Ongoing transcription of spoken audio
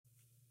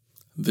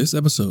This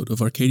episode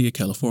of Arcadia,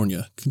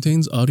 California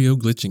contains audio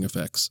glitching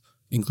effects,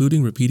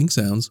 including repeating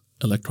sounds,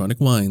 electronic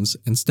whines,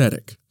 and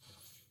static.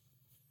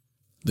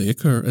 They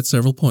occur at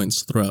several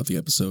points throughout the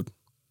episode.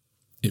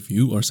 If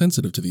you are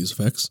sensitive to these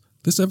effects,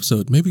 this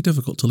episode may be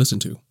difficult to listen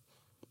to.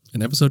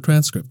 An episode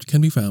transcript can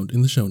be found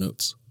in the show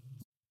notes.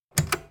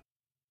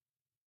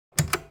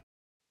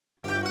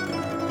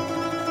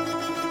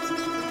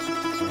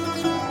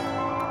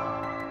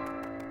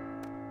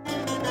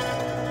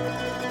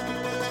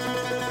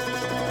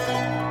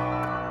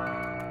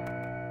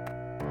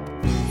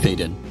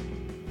 Faded.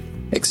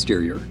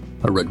 Exterior,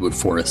 a redwood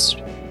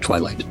forest.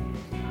 Twilight.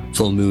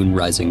 Full moon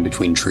rising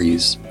between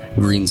trees.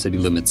 Green city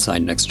limits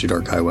sign next to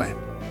dark highway.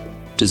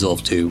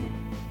 Dissolve 2.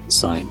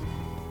 Sign.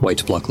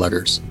 White block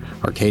letters.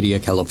 Arcadia,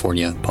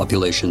 California.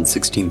 Population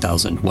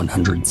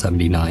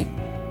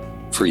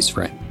 16,179. Freeze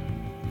frame.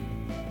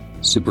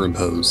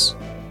 Superimpose.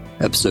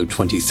 Episode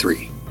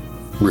 23.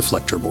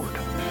 Reflector board.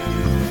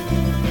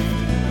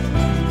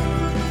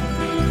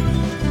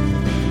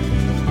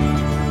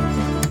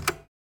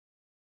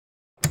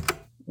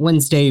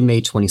 Wednesday,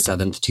 May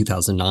 27th,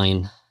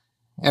 2009.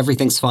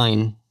 Everything's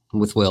fine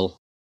with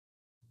Will.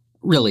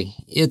 Really,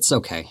 it's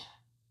okay.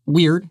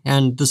 Weird,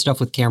 and the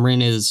stuff with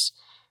Cameron is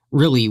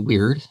really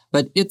weird,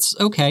 but it's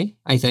okay,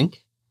 I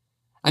think.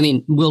 I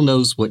mean, Will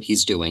knows what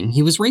he's doing.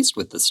 He was raised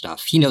with this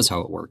stuff. He knows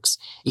how it works.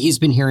 He's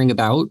been hearing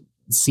about,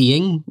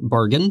 seeing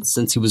bargains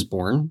since he was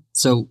born,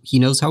 so he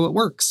knows how it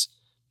works.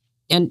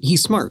 And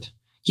he's smart.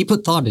 He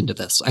put thought into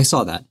this. I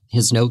saw that.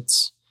 His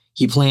notes.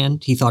 He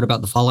planned. He thought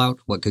about the fallout,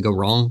 what could go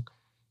wrong.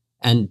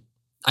 And,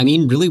 I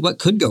mean, really, what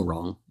could go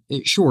wrong?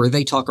 Sure,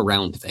 they talk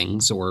around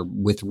things, or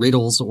with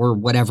riddles, or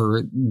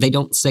whatever. They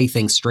don't say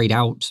things straight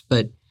out,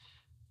 but,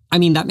 I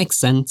mean, that makes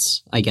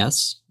sense, I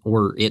guess.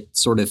 Or it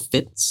sort of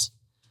fits.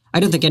 I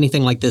don't think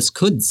anything like this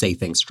could say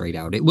things straight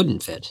out. It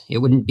wouldn't fit. It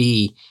wouldn't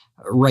be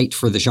right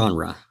for the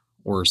genre,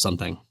 or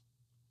something.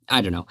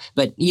 I don't know.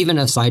 But even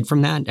aside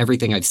from that,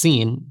 everything I've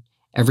seen,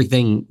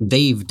 everything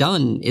they've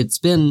done,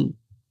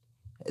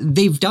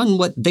 they've done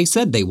what they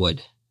said they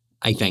would,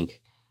 I think.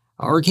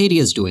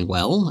 Arcadia's doing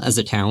well as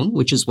a town,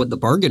 which is what the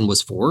bargain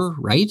was for,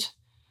 right?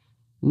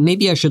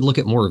 Maybe I should look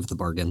at more of the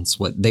bargains,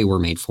 what they were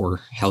made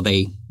for, how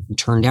they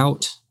turned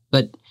out.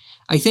 But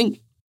I think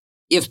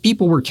if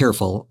people were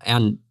careful,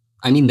 and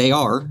I mean they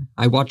are,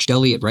 I watched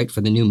Elliot write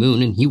for the New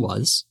Moon and he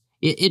was,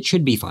 it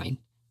should be fine.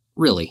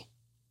 Really.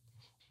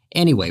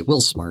 Anyway,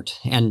 Will's smart,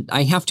 and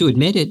I have to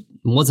admit it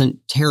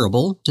wasn't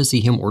terrible to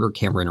see him order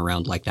Cameron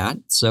around like that,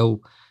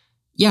 so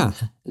yeah,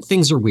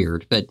 things are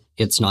weird, but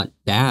it's not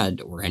bad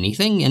or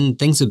anything, and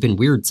things have been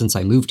weird since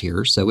I moved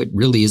here, so it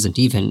really isn't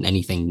even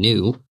anything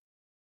new.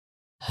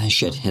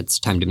 Shit, it's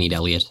time to meet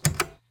Elliot.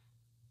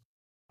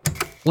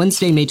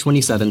 Wednesday, May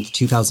 27th,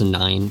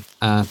 2009,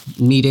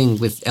 meeting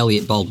with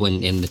Elliot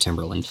Baldwin in the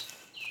Timberland.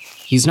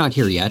 He's not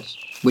here yet,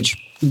 which,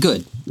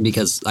 good,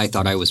 because I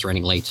thought I was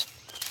running late.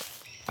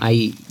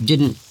 I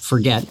didn't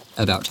forget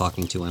about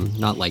talking to him,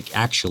 not like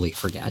actually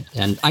forget,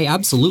 and I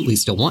absolutely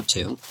still want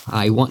to.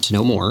 I want to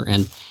know more,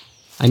 and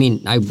I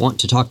mean, I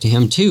want to talk to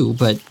him too,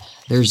 but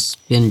there's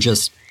been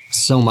just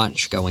so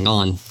much going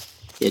on.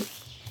 It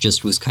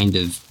just was kind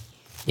of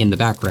in the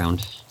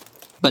background.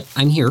 But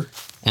I'm here,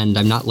 and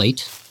I'm not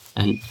late,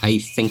 and I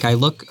think I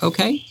look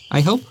okay,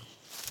 I hope.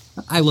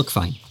 I look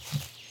fine,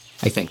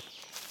 I think.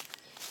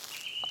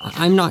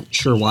 I'm not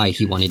sure why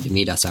he wanted to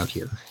meet us out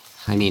here.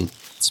 I mean,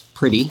 it's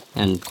pretty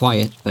and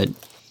quiet, but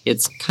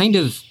it's kind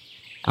of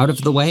out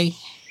of the way.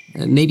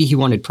 Maybe he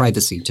wanted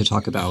privacy to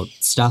talk about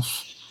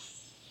stuff.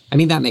 I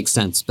mean, that makes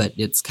sense, but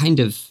it's kind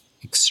of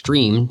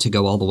extreme to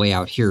go all the way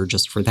out here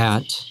just for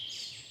that.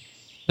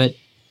 But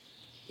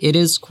it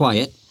is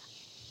quiet,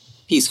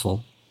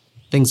 peaceful.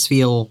 Things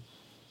feel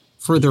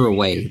further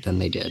away than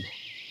they did.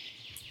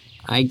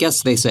 I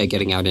guess they say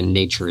getting out in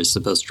nature is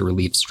supposed to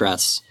relieve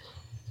stress.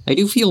 I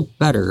do feel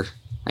better,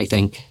 I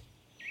think.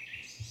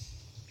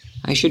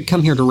 I should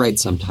come here to write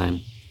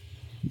sometime.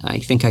 I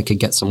think I could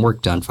get some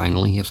work done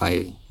finally if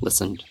I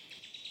listened.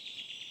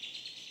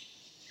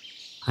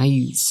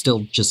 I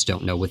still just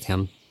don't know with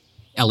him.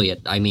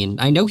 Elliot, I mean,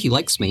 I know he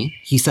likes me.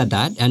 He said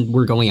that, and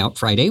we're going out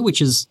Friday,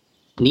 which is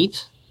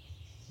neat.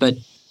 But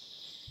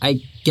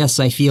I guess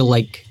I feel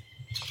like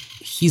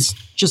he's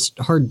just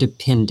hard to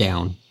pin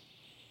down.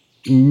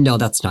 No,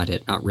 that's not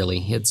it. Not really.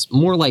 It's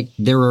more like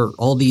there are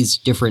all these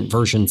different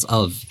versions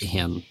of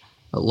him.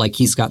 Like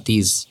he's got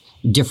these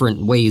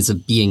different ways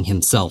of being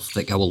himself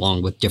that go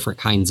along with different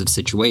kinds of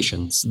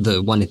situations.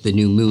 The one at the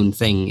New Moon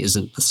thing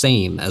isn't the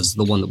same as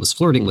the one that was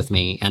flirting with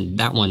me, and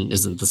that one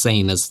isn't the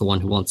same as the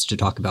one who wants to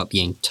talk about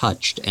being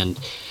touched, and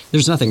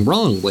there's nothing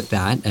wrong with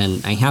that,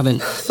 and I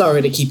haven't...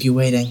 Sorry to keep you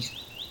waiting.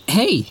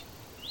 Hey!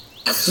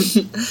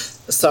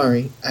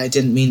 Sorry, I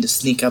didn't mean to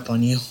sneak up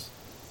on you.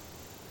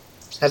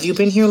 Have you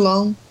been here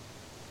long?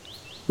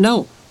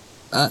 No,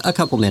 a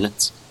couple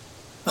minutes.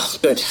 Oh,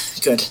 good.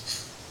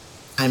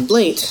 I'm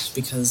late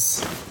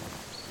because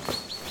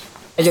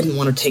I didn't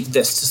want to take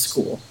this to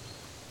school.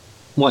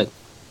 What?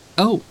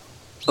 Oh,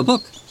 a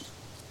book.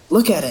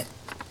 Look at it.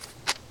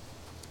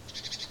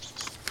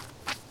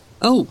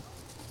 Oh,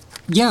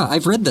 yeah,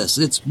 I've read this.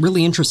 It's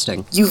really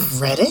interesting.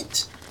 You've read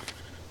it?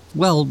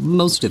 Well,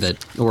 most of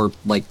it, or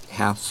like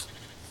half.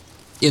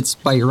 It's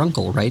by your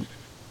uncle, right?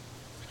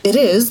 It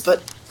is,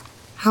 but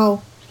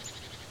how...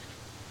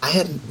 I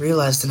hadn't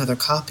realized another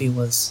copy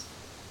was...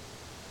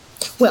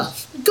 Well,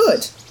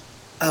 good.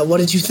 What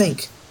did you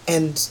think?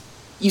 And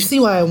you see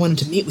why I wanted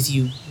to meet with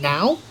you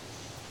now?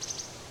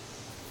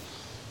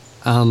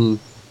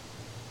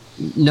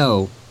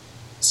 No.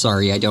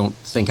 Sorry, I don't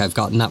think I've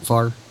gotten that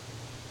far.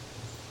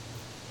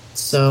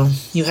 So,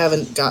 you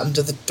haven't gotten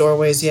to the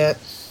doorways yet?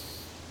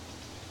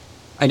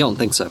 I don't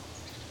think so.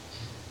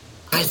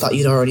 I thought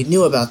you'd already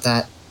knew about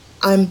that.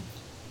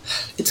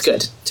 It's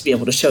good to be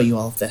able to show you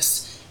all of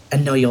this,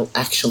 and know you'll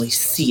actually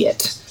see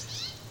it.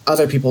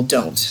 Other people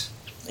don't.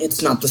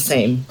 It's not the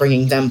same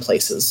bringing them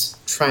places,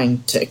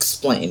 trying to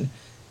explain.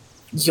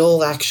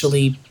 You'll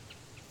actually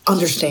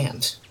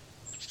understand.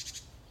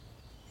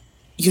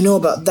 You know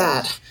about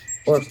that,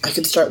 or I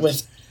could start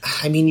with,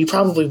 you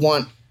probably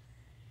want...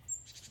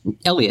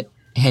 Elliot,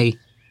 hey,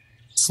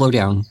 slow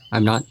down.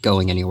 I'm not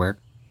going anywhere.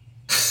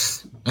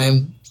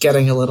 I'm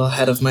getting a little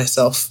ahead of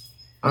myself,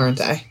 aren't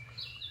I?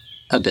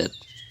 A bit.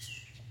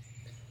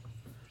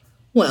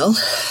 Well,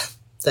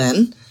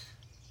 then,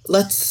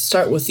 let's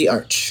start with the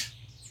arch.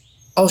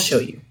 I'll show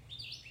you.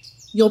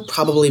 You'll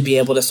probably be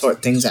able to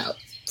sort things out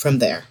from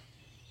there.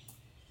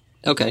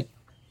 Okay.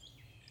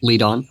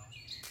 Lead on.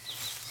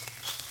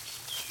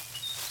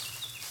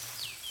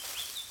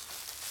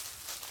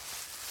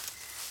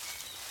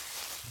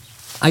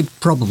 I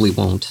probably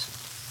won't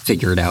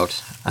figure it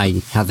out.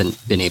 I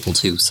haven't been able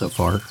to so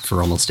far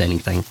for almost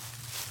anything.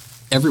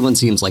 Everyone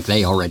seems like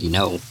they already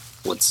know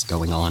what's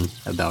going on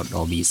about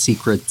all these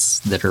secrets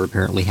that are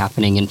apparently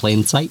happening in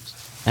plain sight,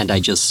 and I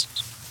just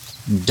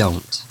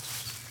don't.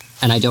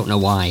 And I don't know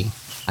why.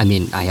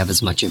 I have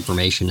as much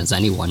information as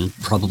anyone,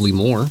 probably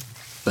more,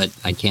 but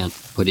I can't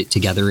put it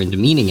together into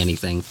meaning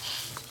anything,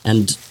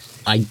 and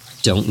I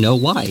don't know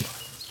why.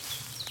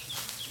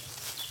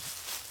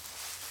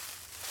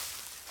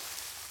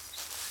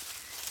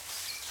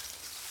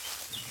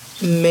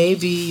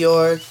 Maybe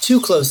you're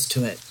too close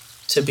to it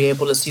to be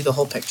able to see the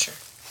whole picture.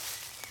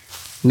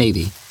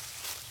 Maybe.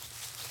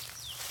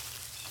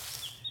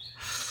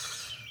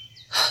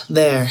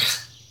 There.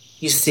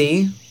 You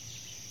see?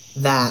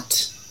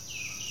 That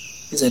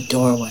is a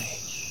doorway.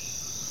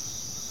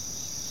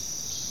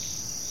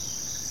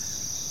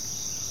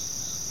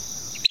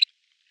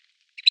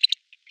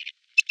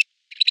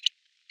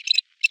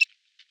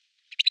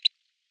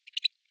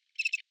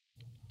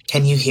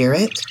 Can you hear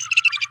it?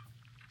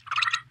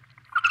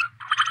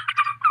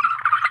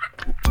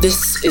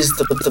 This is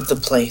the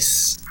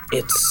place.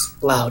 It's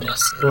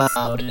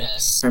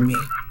loudest for me.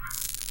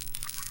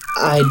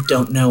 I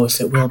don't know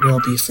if it will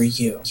be for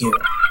you,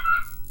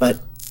 but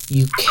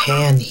you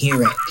can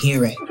hear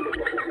it,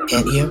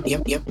 can't you?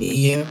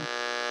 You.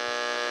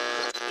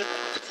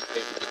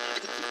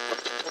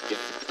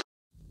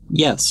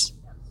 Yes,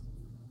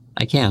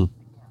 I can.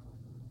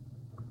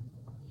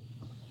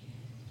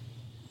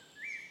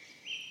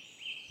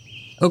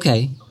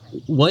 Okay,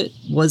 what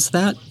was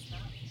that?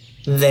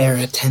 Their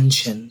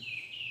attention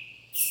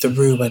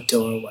through a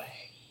doorway.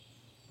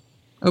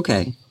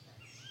 Okay.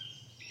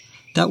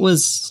 That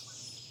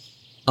was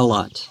a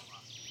lot.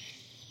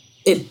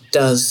 It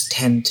does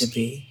tend to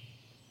be.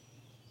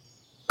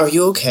 Are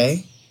you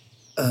okay?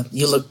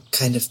 You look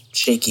kind of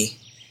shaky.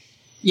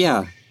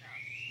 Yeah.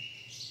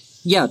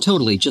 Yeah,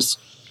 totally. Just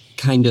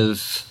kind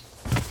of...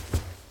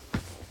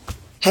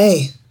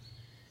 Hey,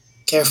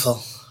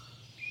 careful.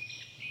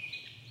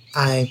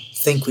 I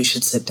think we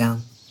should sit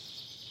down.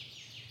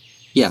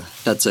 Yeah,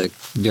 that's a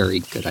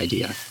very good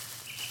idea.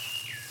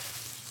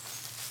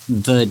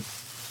 The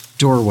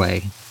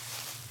doorway.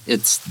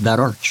 It's that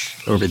arch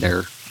over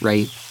there,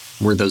 right?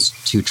 Where those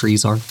two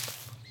trees are?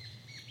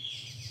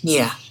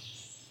 Yeah.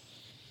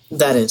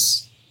 That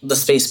is. The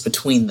space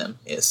between them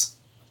is.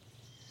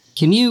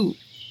 Can you...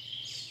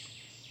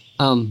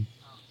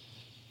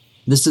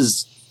 This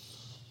is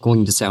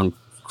going to sound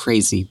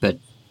crazy, but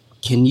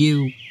can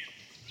you...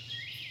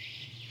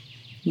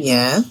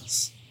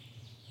 Yes?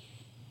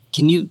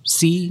 Can you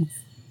see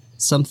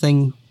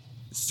something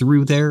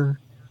through there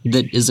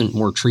that isn't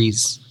more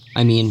trees?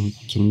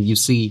 Can you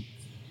see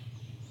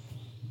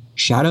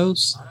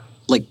shadows?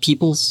 Like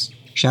people's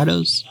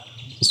shadows,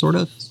 sort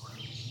of?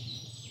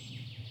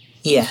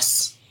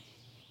 Yes.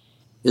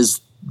 Is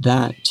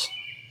that...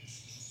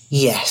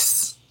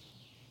 Yes.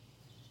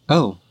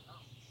 Oh.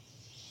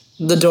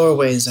 The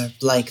doorways are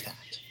like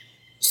that.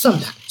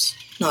 Sometimes,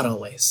 not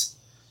always.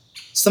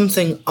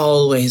 Something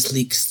always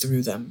leaks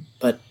through them,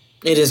 but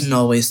it isn't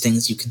always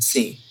things you can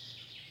see.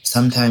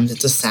 Sometimes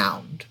it's a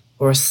sound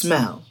or a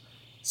smell.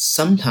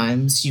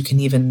 Sometimes you can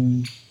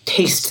even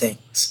taste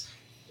things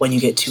when you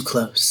get too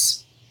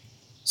close.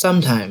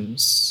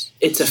 Sometimes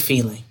it's a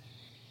feeling.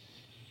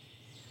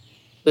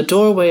 The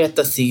doorway at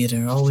the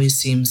theater always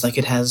seems like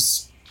it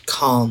has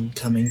calm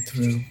coming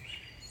through.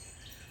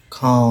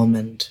 Calm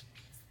and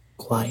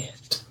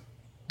quiet.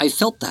 I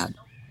felt that.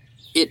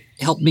 It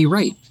helped me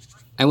write.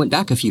 I went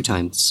back a few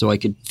times so I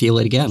could feel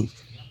it again.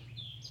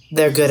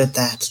 They're good at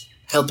that,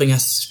 helping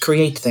us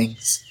create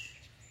things.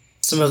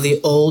 Some of the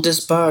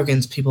oldest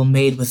bargains people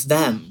made with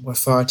them were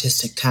for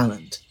artistic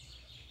talent.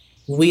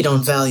 We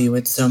don't value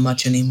it so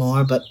much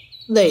anymore, but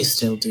they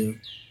still do.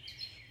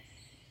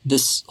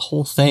 This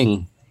whole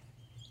thing...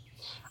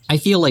 I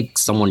feel like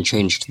someone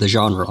changed the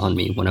genre on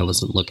me when I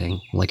wasn't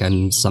looking. Like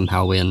I'm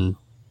somehow in,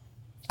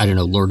 I don't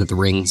know, Lord of the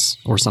Rings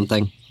or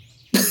something.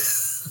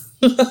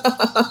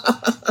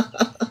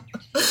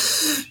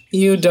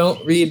 You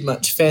don't read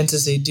much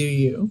fantasy, do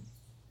you?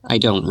 I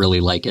don't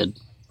really like it.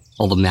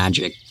 All the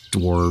magic,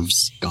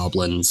 dwarves,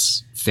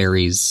 goblins,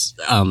 fairies,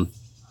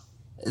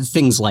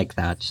 things like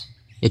that.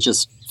 It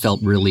just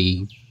felt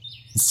really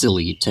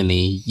silly to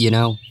me, you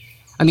know?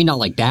 I mean, not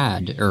like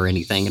Dad or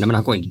anything, and I'm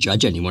not going to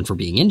judge anyone for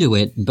being into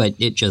it, but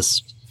it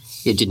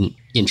didn't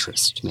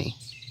interest me.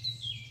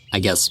 I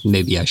guess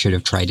maybe I should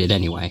have tried it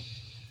anyway.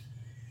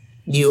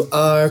 You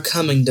are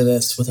coming to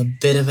this with a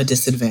bit of a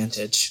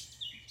disadvantage.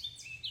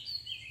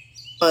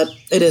 But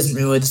it isn't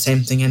really the same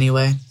thing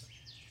anyway.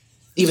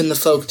 Even the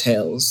folk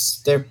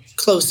tales, they're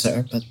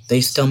closer, but they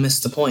still miss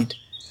the point.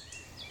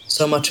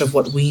 So much of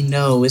what we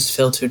know is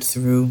filtered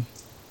through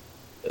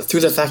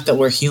the fact that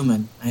we're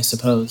human, I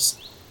suppose.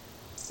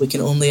 We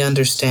can only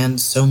understand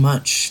so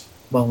much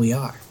while we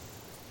are.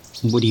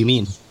 What do you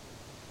mean?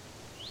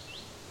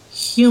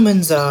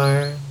 Humans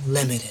are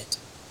limited.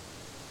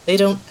 They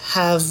don't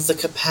have the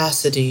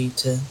capacity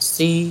to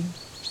see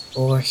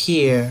or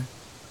hear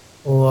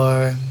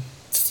or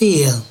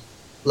feel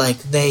like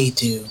they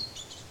do.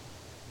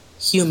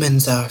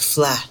 Humans are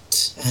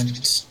flat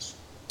and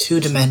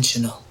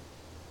two-dimensional.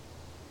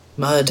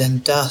 Mud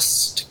and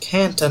dust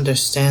can't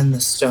understand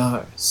the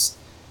stars,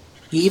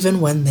 even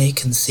when they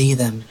can see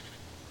them.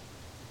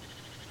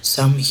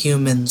 Some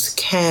humans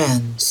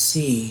can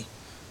see,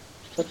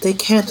 but they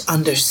can't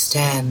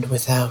understand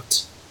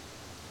without.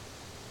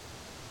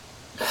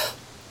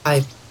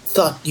 I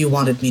thought you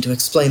wanted me to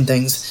explain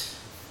things,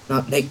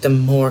 not make them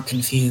more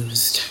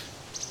confused.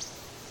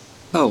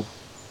 Oh,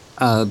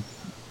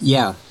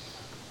 yeah.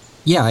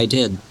 Yeah, I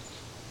did.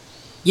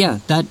 Yeah,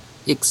 that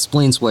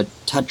explains what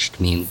touched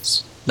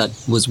means. That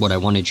was what I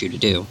wanted you to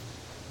do.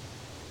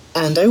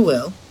 And I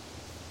will.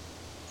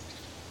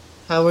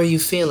 How are you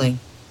feeling?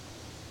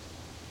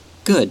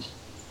 Good.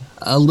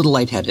 A little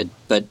lightheaded,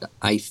 but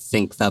I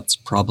think that's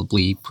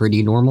probably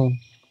pretty normal.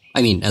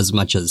 I mean, as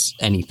much as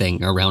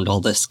anything around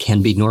all this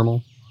can be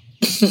normal.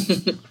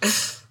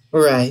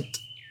 Right.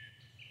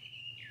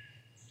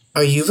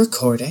 Are you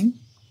recording?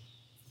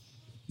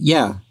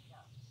 Yeah.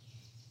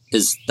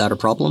 Is that a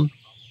problem?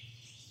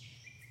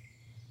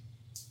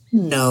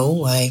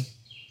 No, I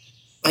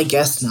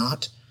guess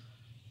not.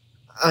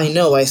 I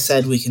know I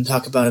said we can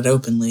talk about it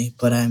openly,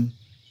 but I'm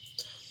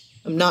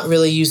not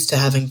really used to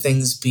having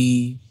things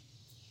be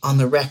on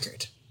the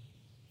record.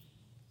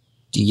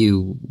 Do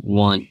you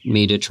want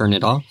me to turn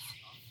it off?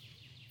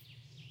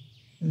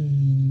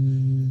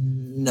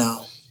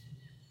 No.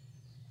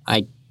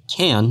 I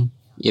can,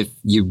 if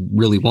you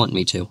really want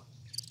me to.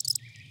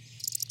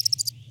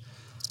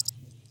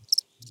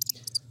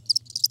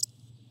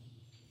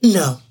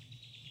 No.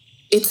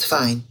 It's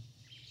fine.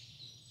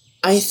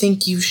 I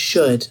think you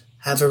should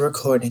have a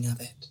recording of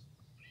it.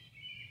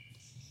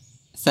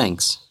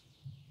 Thanks.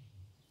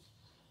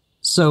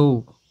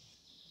 So,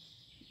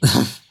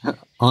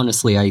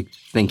 honestly, I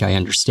think I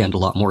understand a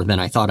lot more than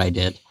I thought I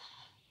did.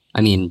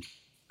 I mean,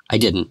 I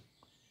didn't.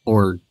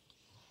 Or,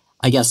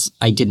 I guess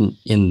I didn't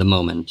in the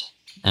moment,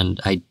 and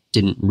I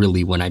didn't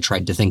really when I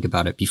tried to think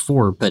about it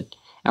before, but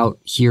out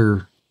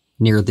here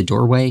near the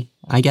doorway,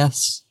 I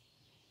guess,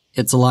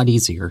 it's a lot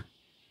easier.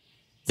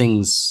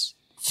 Things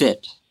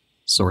fit,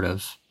 sort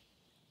of.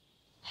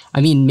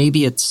 I mean,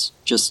 maybe it's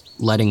just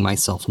letting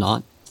myself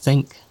not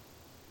think.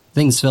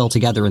 Things fell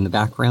together in the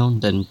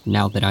background, and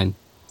now that I'm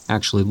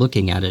actually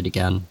looking at it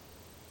again.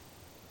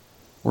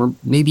 Or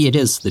maybe it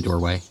is the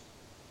doorway.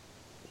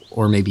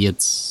 Or maybe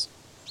it's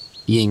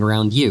being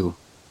around you.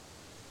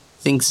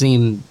 Things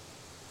seem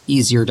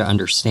easier to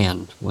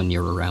understand when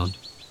you're around.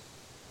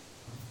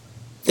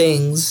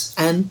 Things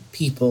and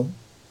people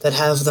that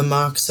have the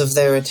marks of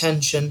their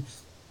attention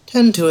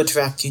tend to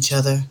attract each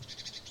other,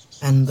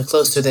 and the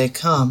closer they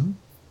come,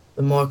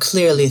 the more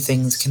clearly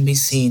things can be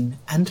seen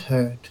and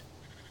heard.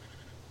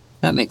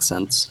 That makes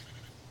sense.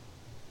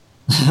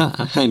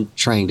 I'm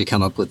trying to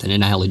come up with an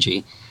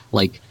analogy,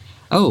 like,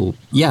 oh,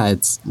 yeah,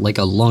 it's like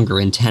a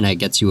longer antenna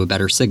gets you a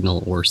better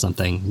signal or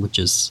something, which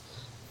is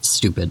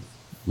stupid.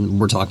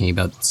 We're talking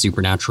about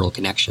supernatural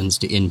connections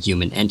to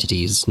inhuman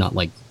entities, not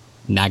like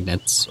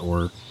magnets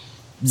or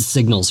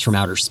signals from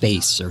outer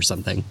space or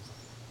something.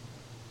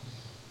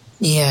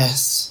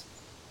 Yes.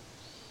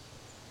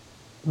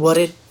 What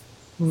it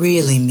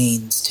really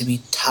means to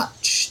be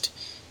touched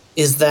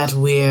is that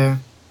we're,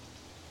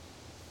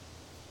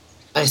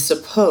 I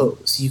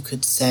suppose you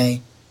could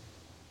say,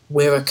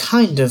 we're a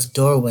kind of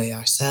doorway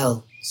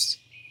ourselves.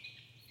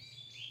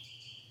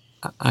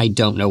 I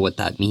don't know what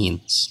that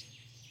means.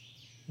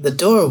 The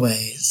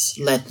doorways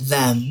let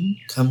them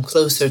come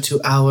closer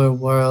to our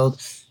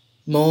world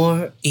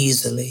more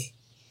easily.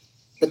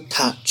 The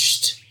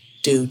touched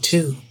do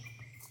too.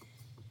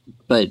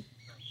 But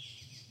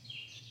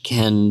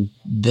can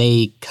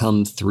they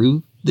come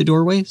through the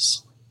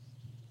doorways?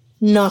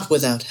 Not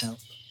without help.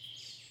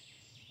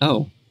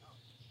 Oh.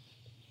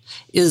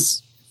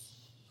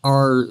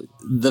 Are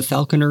the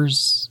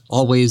Falconers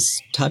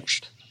always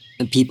touched?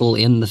 The people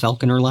in the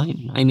Falconer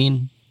line, I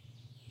mean?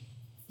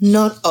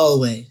 Not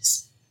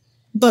always,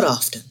 but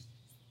often.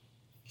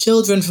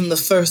 Children from the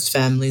first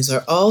families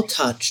are all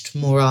touched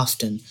more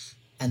often,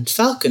 and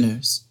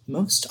Falconers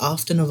most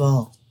often of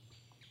all.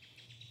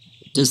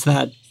 Does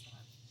that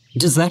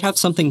have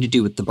something to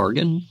do with the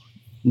bargain?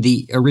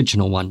 The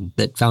original one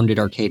that founded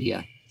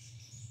Arcadia?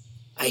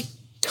 I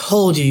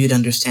told you you'd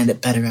understand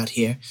it better out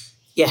here.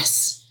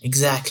 Yes,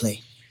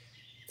 exactly.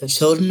 The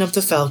children of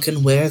the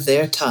Falcon wear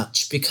their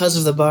touch because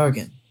of the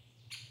bargain.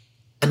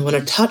 And when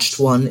a touched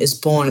one is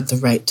born at the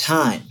right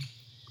time,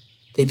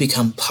 they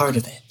become part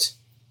of it.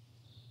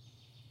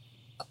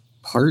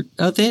 Part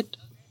of it?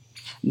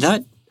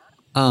 That,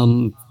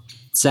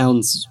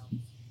 sounds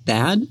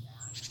bad?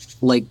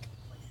 Like,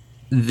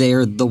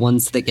 they're the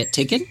ones that get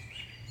taken?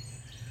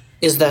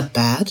 Is that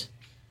bad?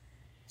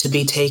 To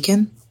be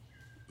taken?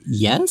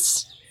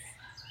 Yes?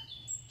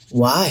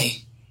 Why?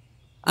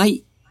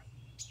 I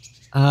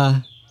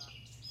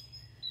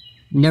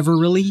never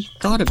really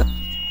thought about it.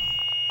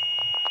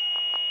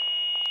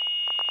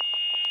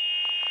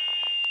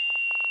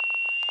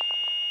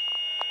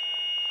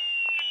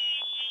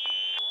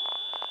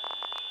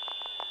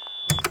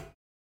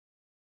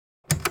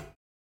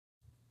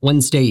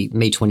 Wednesday,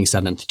 May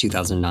 27th,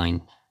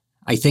 2009.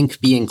 I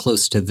think being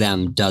close to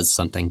them does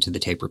something to the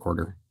tape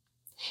recorder.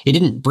 It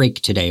didn't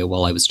break today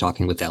while I was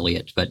talking with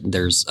Elliot, but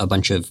there's a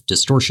bunch of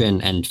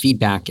distortion and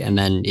feedback, and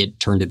then it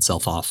turned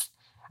itself off.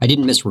 I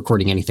didn't miss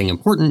recording anything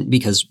important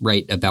because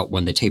right about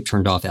when the tape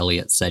turned off,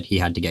 Elliot said he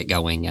had to get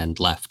going and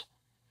left.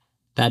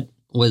 That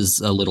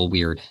was a little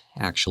weird,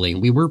 actually.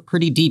 We were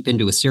pretty deep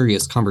into a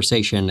serious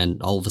conversation,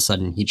 and all of a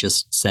sudden he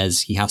just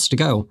says he has to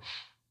go.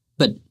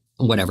 But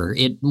whatever,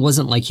 it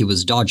wasn't like he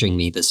was dodging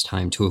me this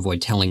time to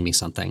avoid telling me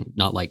something,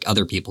 not like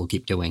other people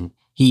keep doing.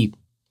 He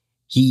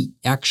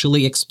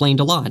actually explained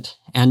a lot,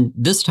 and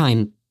this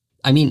time,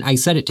 I mean, I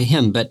said it to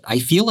him, but I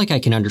feel like I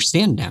can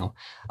understand now.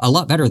 A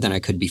lot better than I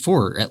could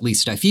before. At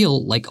least I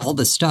feel like all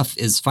this stuff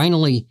is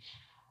finally,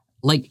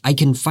 like I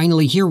can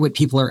finally hear what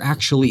people are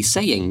actually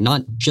saying,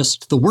 not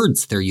just the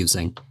words they're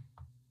using.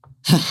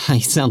 I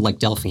sound like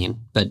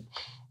Delphine, but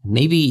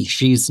maybe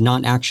she's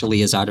not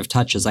actually as out of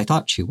touch as I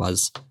thought she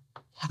was.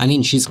 I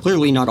mean, she's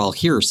clearly not all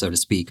here, so to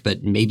speak,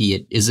 but maybe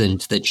it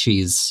isn't that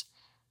she's,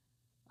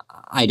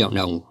 I don't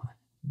know,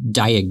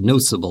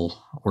 diagnosable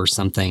or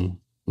something.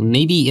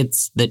 Maybe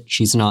it's that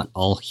she's not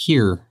all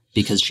here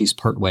because she's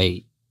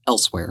partway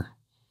elsewhere.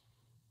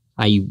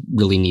 I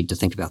really need to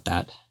think about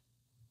that.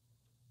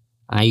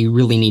 I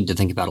really need to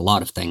think about a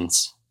lot of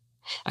things.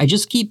 I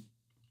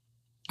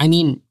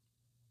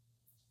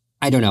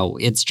don't know,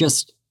 it's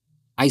just,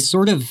 I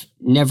sort of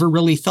never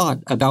really thought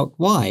about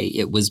why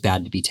it was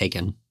bad to be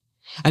taken.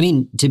 I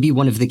mean, to be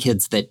one of the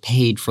kids that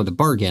paid for the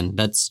bargain,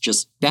 that's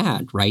just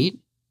bad, right?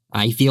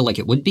 I feel like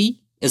it would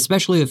be,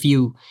 especially if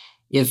you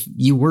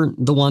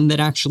weren't the one that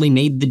actually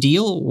made the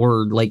deal,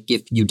 or like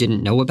if you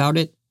didn't know about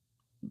it.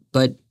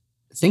 But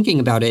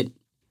thinking about it,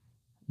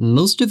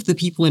 most of the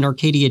people in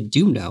Arcadia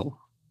do know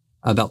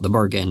about the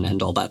bargain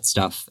and all that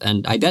stuff,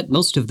 and I bet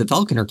most of the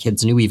Falconer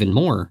kids knew even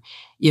more.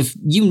 If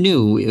you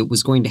knew it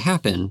was going to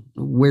happen,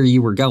 where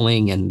you were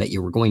going, and that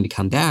you were going to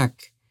come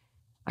back,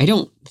 I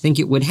don't think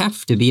it would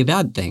have to be a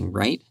bad thing,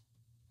 right?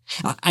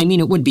 I mean,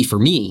 it would be for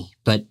me,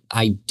 but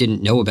I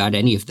didn't know about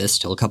any of this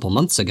till a couple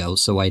months ago,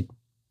 so I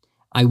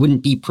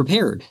wouldn't be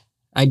prepared.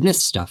 I'd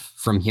miss stuff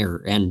from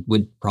here and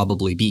would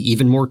probably be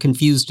even more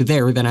confused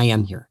there than I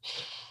am here.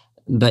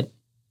 But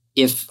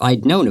if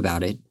I'd known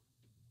about it,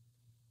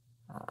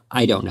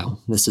 I don't know.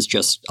 This is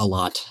just a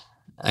lot,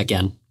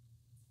 again.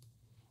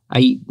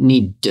 I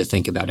need to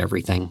think about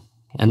everything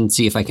and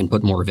see if I can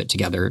put more of it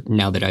together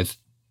now that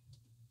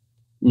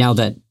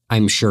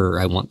I'm sure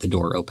I want the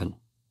door open.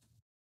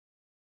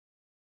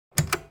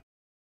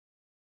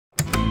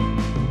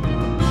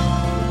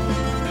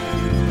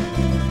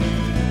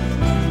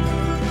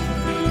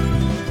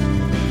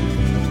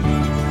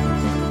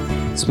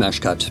 Smash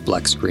cut,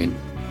 black screen.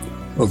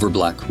 Over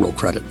black, roll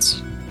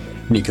credits.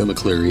 Nico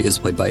McCleary is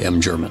played by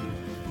M. German.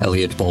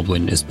 Elliot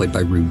Baldwin is played by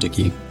Rue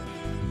Dickey.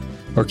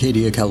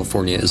 Arcadia,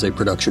 California is a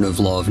production of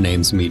Law of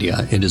Names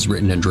Media. It is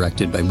written and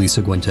directed by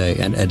Lisa Guente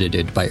and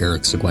edited by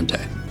Eric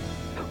Seguente.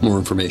 More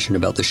information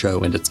about the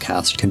show and its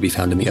cast can be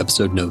found in the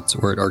episode notes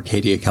or at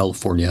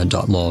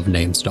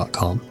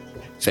arcadiacalifornia.lawofnames.com.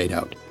 Fade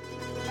out.